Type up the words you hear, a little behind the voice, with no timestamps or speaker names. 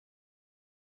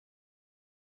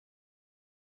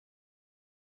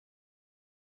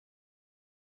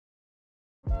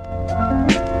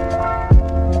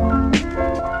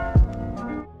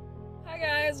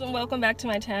welcome back to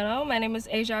my channel. My name is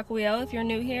Aquarius if you're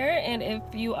new here, and if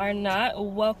you are not,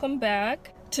 welcome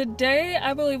back. Today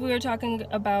I believe we are talking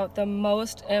about the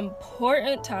most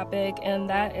important topic, and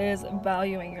that is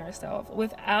valuing yourself.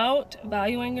 Without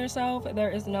valuing yourself, there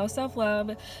is no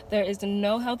self-love, there is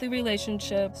no healthy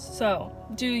relationship. So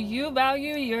do you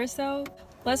value yourself?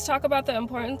 Let's talk about the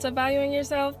importance of valuing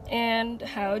yourself and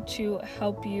how to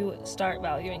help you start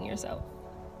valuing yourself.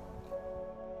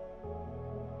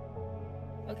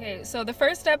 Okay, so the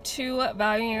first step to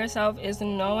valuing yourself is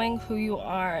knowing who you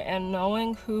are and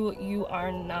knowing who you are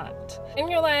not.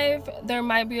 In your life, there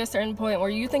might be a certain point where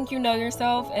you think you know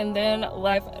yourself, and then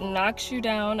life knocks you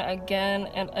down again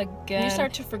and again. You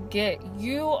start to forget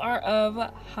you are of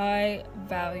high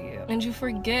value, and you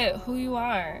forget who you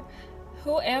are.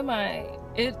 Who am I?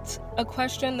 It's a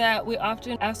question that we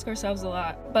often ask ourselves a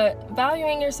lot, but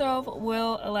valuing yourself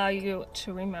will allow you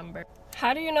to remember.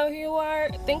 How do you know who you are?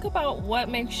 Think about what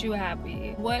makes you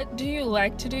happy. What do you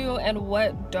like to do and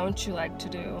what don't you like to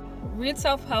do? Read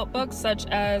self-help books such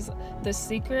as The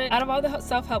Secret. Out of all the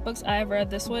self-help books I've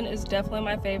read, this one is definitely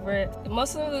my favorite.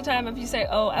 Most of the time, if you say,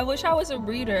 oh, I wish I was a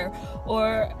reader,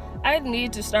 or I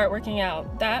need to start working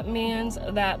out, that means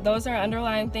that those are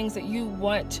underlying things that you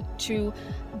want to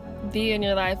be in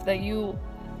your life, that you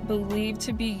believe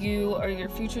to be you or your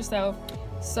future self.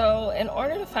 So in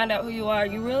order to find out who you are,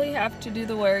 you really have to do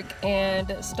the work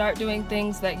and start doing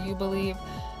things that you believe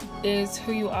is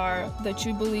who you are, that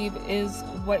you believe is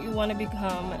what you want to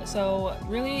become. So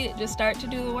really just start to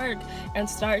do the work and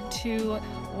start to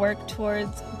work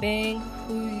towards being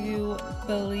who you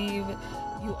believe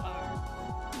you are.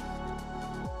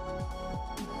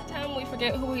 We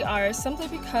forget who we are simply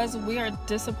because we are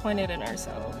disappointed in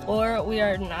ourselves, or we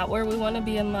are not where we want to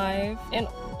be in life. In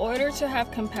order to have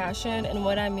compassion, and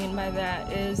what I mean by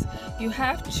that is you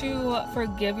have to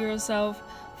forgive yourself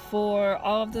for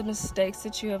all of the mistakes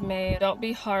that you have made. Don't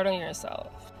be hard on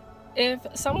yourself. If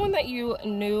someone that you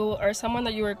knew or someone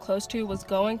that you were close to was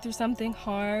going through something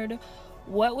hard,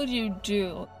 what would you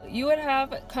do? You would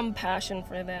have compassion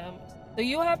for them. So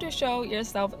you have to show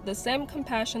yourself the same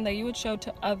compassion that you would show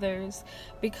to others,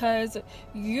 because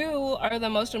you are the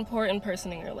most important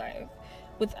person in your life.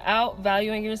 Without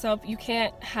valuing yourself, you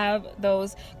can't have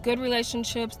those good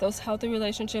relationships, those healthy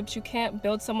relationships. You can't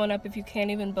build someone up if you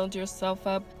can't even build yourself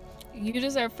up. You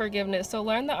deserve forgiveness. So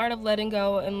learn the art of letting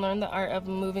go and learn the art of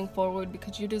moving forward,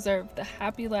 because you deserve the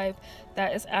happy life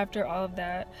that is after all of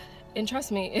that. And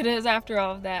trust me, it is after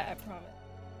all of that, I promise.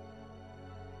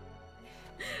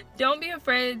 Don't be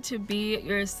afraid to be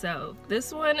yourself.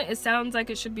 This one, it sounds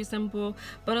like it should be simple,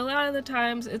 but a lot of the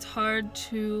times it's hard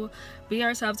to be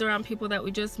ourselves around people that we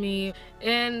just meet,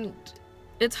 and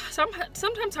it's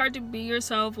sometimes hard to be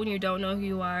yourself when you don't know who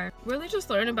you are. Really just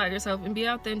learn about yourself and be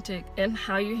authentic in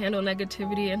how you handle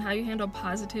negativity and how you handle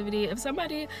positivity. If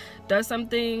somebody does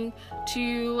something to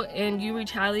you and you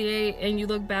retaliate and you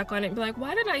look back on it and be like,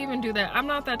 why did I even do that? I'm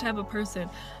not that type of person.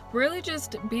 Really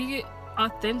just be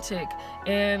authentic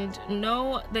and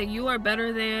know that you are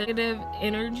better than negative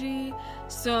energy.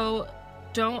 So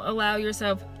don't allow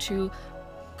yourself to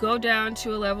go down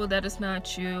to a level that is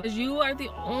not you. You are the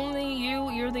only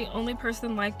you're the only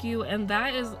person like you, and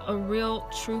that is a real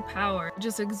true power.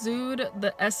 Just exude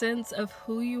the essence of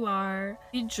who you are.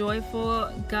 Be joyful.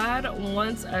 God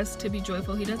wants us to be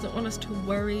joyful. He doesn't want us to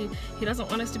worry. He doesn't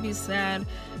want us to be sad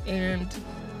and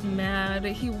mad.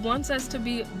 He wants us to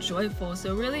be joyful.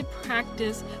 So really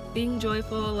practice being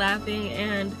joyful, laughing,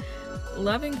 and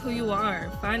loving who you are.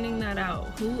 Finding that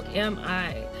out. Who am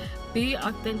I? Be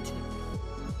authentic.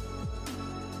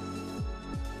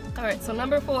 Alright, so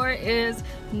number 4 is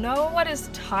know what is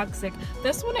toxic.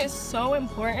 This one is so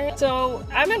important. So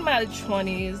I'm in my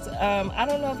 20s. I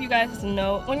don't know if you guys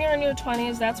know, when you're in your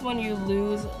 20s, that's when you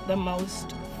lose the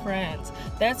most friends.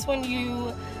 That's when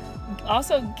you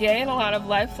also gain a lot of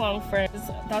lifelong friends.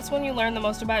 That's when you learn the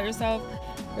most about yourself.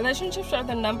 Relationships are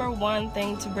the #1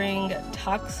 thing to bring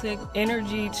toxic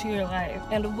energy to your life.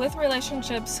 And with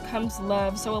relationships comes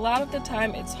love. So a lot of the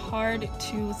time it's hard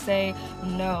to say,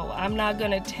 no, I'm not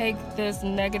gonna take this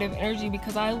negative energy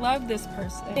because I love this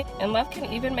person. And love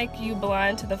can even make you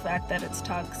blind to the fact that it's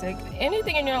toxic.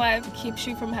 Anything in your life keeps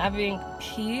you from having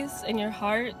peace in your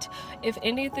heart. If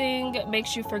anything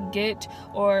makes you forget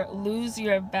or lose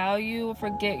your value,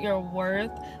 forget your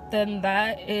worth, then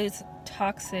that is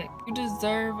toxic. You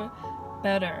deserve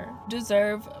better. You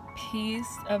deserve peace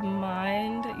of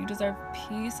mind. You deserve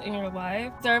peace in your life.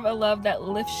 You deserve a love that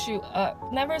lifts you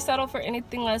up. Never settle for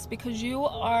anything less, because you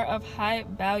are of high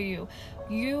value.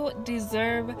 You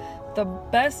deserve the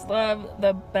best love,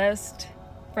 the best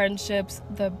friendships,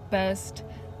 the best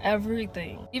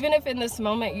everything. Even if in this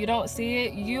moment you don't see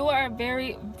it, you are a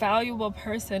very valuable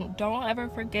person. Don't ever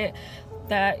forget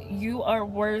that you are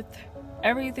worth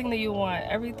everything that you want,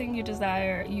 everything you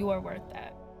desire. You are worth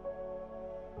that.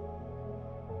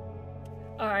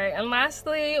 Alright, and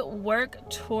lastly, work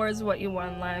towards what you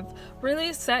want in life.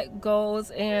 Really set goals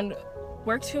and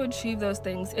work to achieve those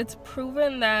things. It's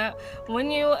proven that when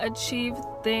you achieve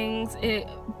things, it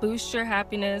boosts your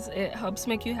happiness. It helps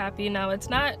make you happy. Now, it's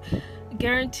not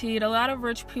guaranteed. A lot of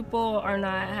rich people are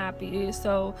not happy.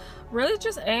 So really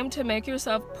just aim to make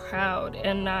yourself proud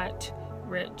and not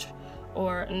rich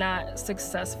or not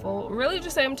successful. Really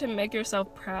just aim to make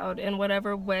yourself proud in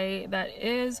whatever way that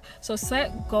is. So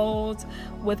set goals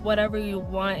with whatever you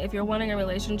want. If you're wanting a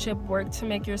relationship, work to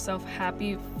make yourself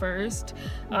happy first.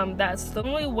 That's the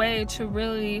only way to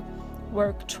really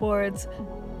work towards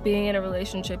being in a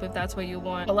relationship, if that's what you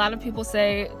want. A lot of people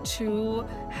say two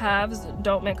halves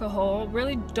don't make a whole.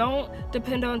 Really don't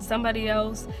depend on somebody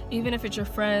else, even if it's your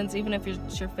friends, even if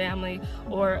it's your family,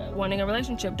 or wanting a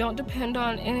relationship. Don't depend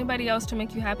on anybody else to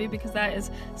make you happy, because that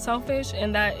is selfish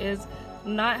and that is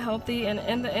not healthy, and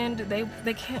in the end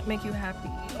they can't make you happy.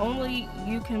 Only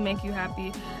you can make you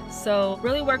happy. So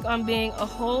really work on being a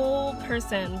whole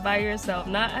person by yourself,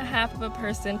 not a half of a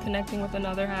person connecting with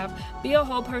another half. Be a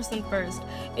whole person first.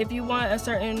 If you want a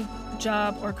certain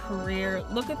job or career,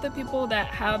 look at the people that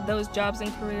have those jobs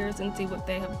and careers and see what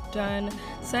they have done.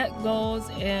 Set goals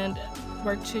and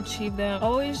work to achieve them.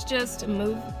 Always just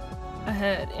move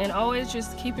ahead and always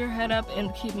just keep your head up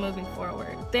and keep moving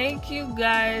forward. Thank you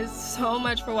guys so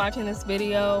much for watching this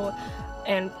video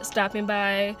and stopping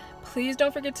by. Please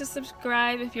don't forget to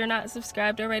subscribe if you're not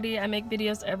subscribed already. I make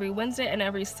videos every Wednesday and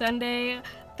every Sunday.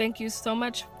 Thank you so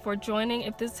much for joining.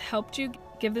 If this helped you,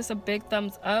 give this a big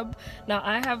thumbs up. Now,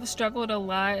 I have struggled a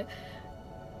lot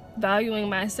valuing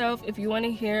myself. If you want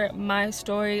to hear my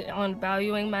story on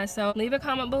valuing myself, leave a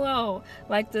comment below,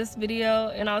 like this video,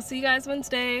 and I'll see you guys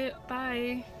Wednesday.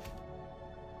 Bye.